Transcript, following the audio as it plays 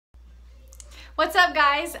What's up,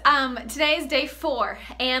 guys? Today is day 4,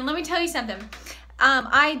 and let me tell you something.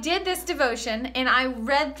 I did this devotion, and I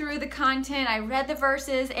read through the content, I read the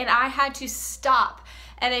verses, and I had to stop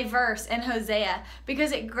at a verse in Hosea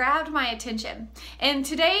because it grabbed my attention. And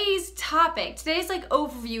today's topic, today's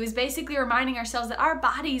overview is basically reminding ourselves that our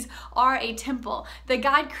bodies are a temple, that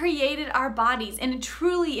God created our bodies, and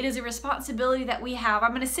truly it is a responsibility that we have. I'm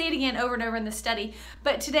going to say it again over and over in the study,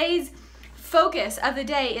 but today's focus of the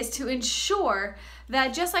day is to ensure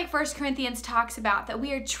that, just like 1 Corinthians talks about, that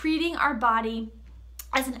we are treating our body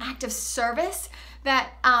as an act of service,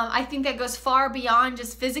 that I think that goes far beyond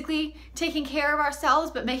just physically taking care of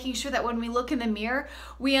ourselves, but making sure that when we look in the mirror,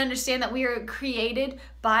 we understand that we are created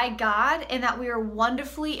by God and that we are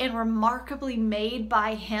wonderfully and remarkably made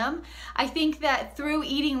by Him. I think that through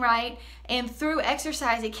eating right and through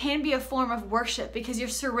exercise, it can be a form of worship because you're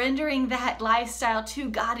surrendering that lifestyle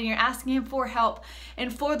to God and you're asking Him for help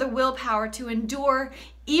and for the willpower to endure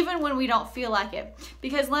even when we don't feel like it.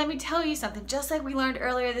 Because let me tell you something, just like we learned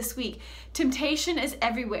earlier this week, temptation is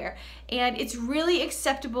everywhere, and it's really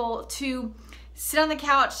acceptable to sit on the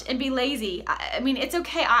couch and be lazy. I mean, it's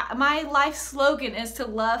okay. My life slogan is to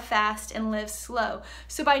love fast and live slow.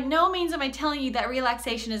 So by no means am I telling you that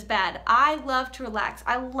relaxation is bad. I love to relax.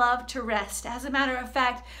 I love to rest. As a matter of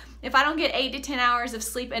fact, if I don't get 8 to 10 hours of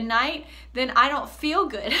sleep at night, then I don't feel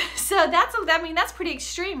good. So that's pretty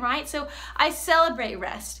extreme, right? So I celebrate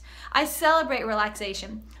rest. I celebrate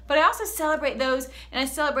relaxation, but I also celebrate those, and I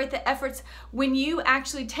celebrate the efforts when you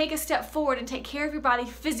actually take a step forward and take care of your body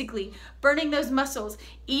physically, burning those muscles,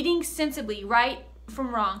 eating sensibly, right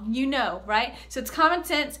from wrong, right? So it's common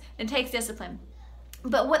sense and takes discipline.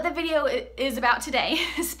 But what the video is about today,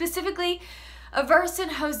 specifically a verse in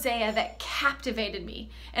Hosea that captivated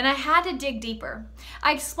me, and I had to dig deeper.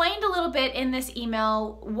 I explained a little bit in this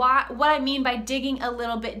email what I mean by digging a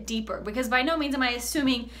little bit deeper, because by no means am I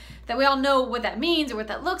assuming that we all know what that means or what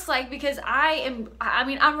that looks like, because I'm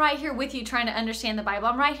right here with you trying to understand the Bible.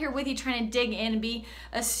 I'm right here with you trying to dig in and be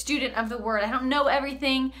a student of the Word. I don't know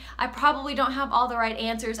everything. I probably don't have all the right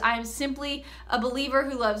answers. I am simply a believer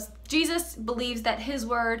who loves Jesus, believes that His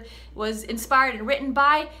Word was inspired and written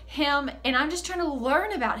by Him, and I'm just trying to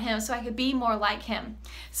learn about Him so I could be more like Him.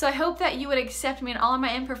 So I hope that you would accept me in all of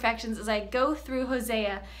my imperfections as I go through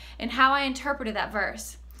Hosea and how I interpreted that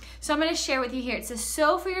verse. So I'm going to share with you here. It says,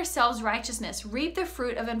 "Sow for yourselves righteousness, reap the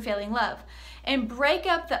fruit of unfailing love, and break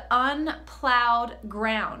up the unplowed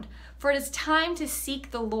ground. For it is time to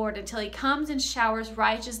seek the Lord until He comes and showers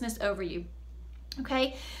righteousness over you."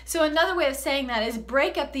 Okay, so another way of saying that is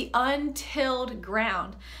break up the untilled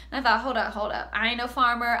ground. And I thought, hold up. I ain't no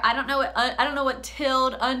farmer. I don't know what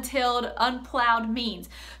tilled, untilled, unplowed means.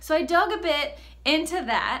 So I dug a bit into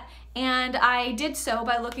that, and I did so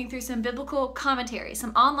by looking through some biblical commentaries,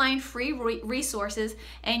 some online free resources,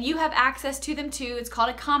 and you have access to them too. It's called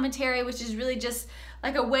a commentary, which is really just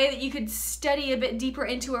like a way that you could study a bit deeper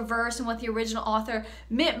into a verse and what the original author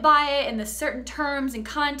meant by it and the certain terms and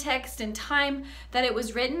context and time that it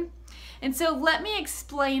was written. And so let me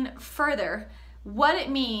explain further what it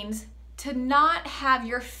means to not have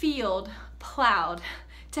your field plowed,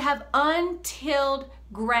 to have untilled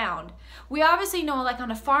ground. We obviously know, like on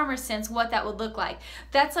a farmer's sense, what that would look like.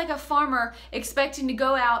 That's like a farmer expecting to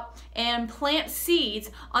go out and plant seeds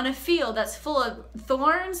on a field that's full of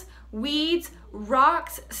thorns, weeds,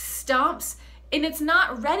 rocks, stumps, and it's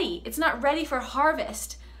not ready. It's not ready for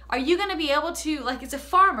harvest. Are you going to be able to, is a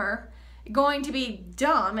farmer going to be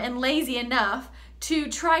dumb and lazy enough to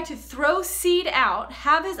try to throw seed out,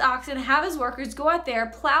 have his oxen, have his workers go out there,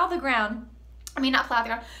 plow the ground,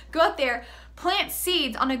 go out there, plant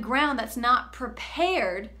seeds on a ground that's not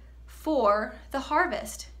prepared for the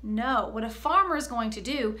harvest? No. What a farmer is going to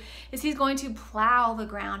do is he's going to plow the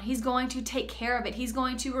ground. He's going to take care of it. He's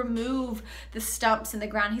going to remove the stumps in the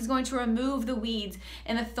ground. He's going to remove the weeds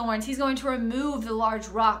and the thorns. He's going to remove the large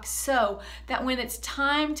rocks so that when it's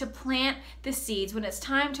time to plant the seeds, when it's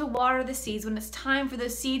time to water the seeds, when it's time for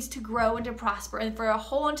those seeds to grow and to prosper and for a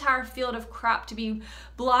whole entire field of crop to be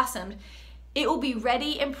blossomed, it will be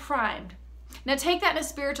ready and primed. Now take that in a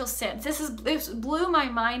spiritual sense. This blew my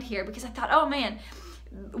mind here because I thought, oh man,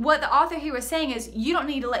 what the author here was saying is you don't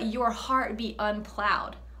need to let your heart be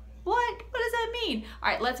unplowed. What does that mean? All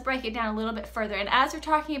right, let's break it down a little bit further. And as we're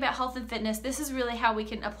talking about health and fitness, this is really how we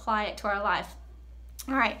can apply it to our life.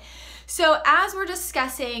 All right, so as we're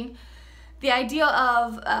discussing the idea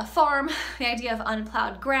of a farm, the idea of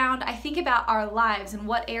unplowed ground, I think about our lives and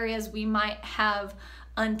what areas we might have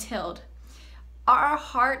untilled. Are our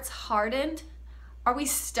hearts hardened? Are we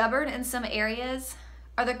stubborn in some areas?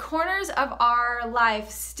 Are the corners of our life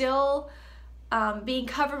still being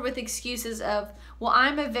covered with excuses of, well,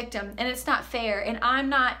 I'm a victim and it's not fair and I'm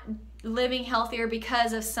not living healthier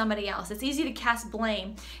because of somebody else. It's easy to cast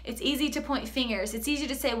blame. It's easy to point fingers. It's easy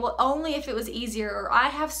to say, well, only if it was easier, or I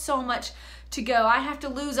have so much to go. I have to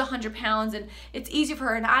lose 100 pounds and it's easy for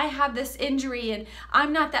her, and I have this injury and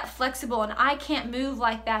I'm not that flexible and I can't move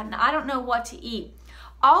like that and I don't know what to eat.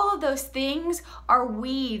 All of those things are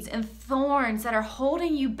weeds and thorns that are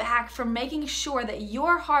holding you back from making sure that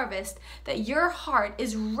your harvest, that your heart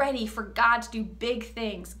is ready for God to do big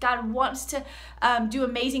things. God wants to do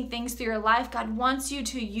amazing things through your life. God wants you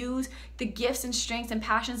to use the gifts and strengths and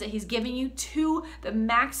passions that He's given you to the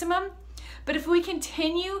maximum. But if we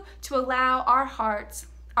continue to allow our hearts,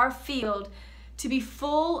 our field, to be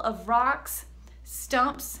full of rocks,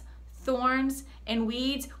 stumps, thorns, and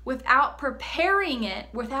weeds without preparing it,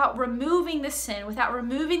 without removing the sin, without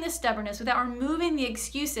removing the stubbornness, without removing the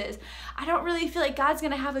excuses, I don't really feel like God's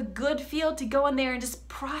going to have a good field to go in there and just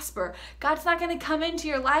prosper. God's not going to come into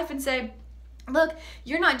your life and say, look,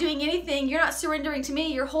 you're not doing anything. You're not surrendering to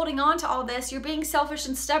me. You're holding on to all this. You're being selfish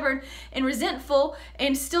and stubborn and resentful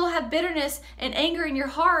and still have bitterness and anger in your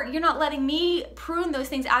heart. You're not letting me prune those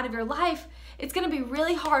things out of your life. It's going to be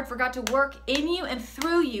really hard for God to work in you and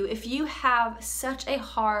through you if you have such a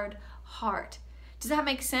hard heart. Does that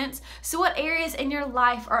make sense? So what areas in your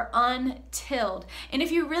life are untilled? And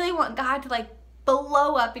if you really want God to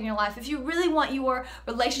blow up in your life, if you really want your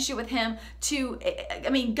relationship with Him to,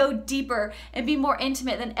 go deeper and be more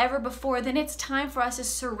intimate than ever before, then it's time for us to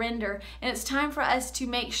surrender. And it's time for us to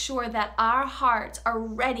make sure that our hearts are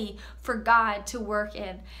ready for God to work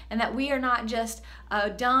in. And that we are not just a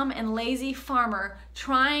dumb and lazy farmer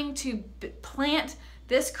trying to plant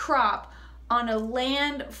this crop on a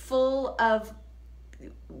land full of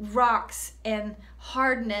rocks and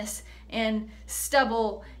hardness and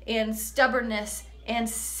stubble and stubbornness and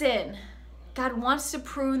sin. God wants to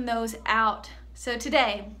prune those out. So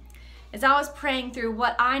today, as I was praying through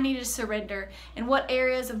what I needed to surrender and what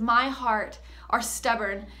areas of my heart are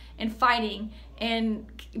stubborn and fighting and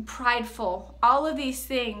prideful, all of these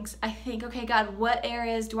things, I think, okay, God, what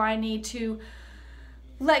areas do I need to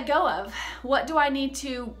let go of? What do I need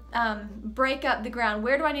to break up the ground?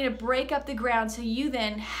 Where do I need to break up the ground so you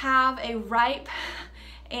then have a ripe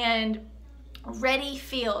and ready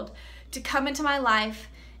field to come into my life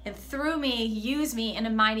and through me, use me in a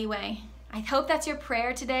mighty way? I hope that's your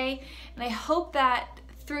prayer today, and I hope that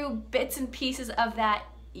through bits and pieces of that,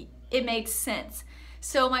 it made sense.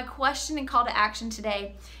 So my question and call to action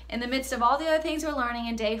today, in the midst of all the other things we're learning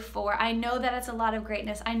in day 4, I know that it's a lot of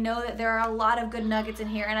greatness. I know that there are a lot of good nuggets in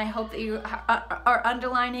here, and I hope that you are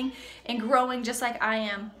underlining and growing just like I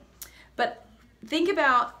am. But think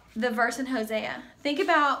about the verse in Hosea. Think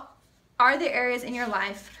about, are there areas in your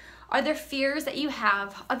life, are there fears that you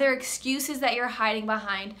have, are there excuses that you're hiding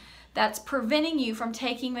behind that's preventing you from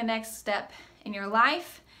taking the next step in your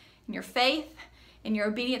life, in your faith, in your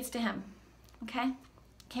obedience to Him? Okay?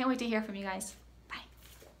 Can't wait to hear from you guys.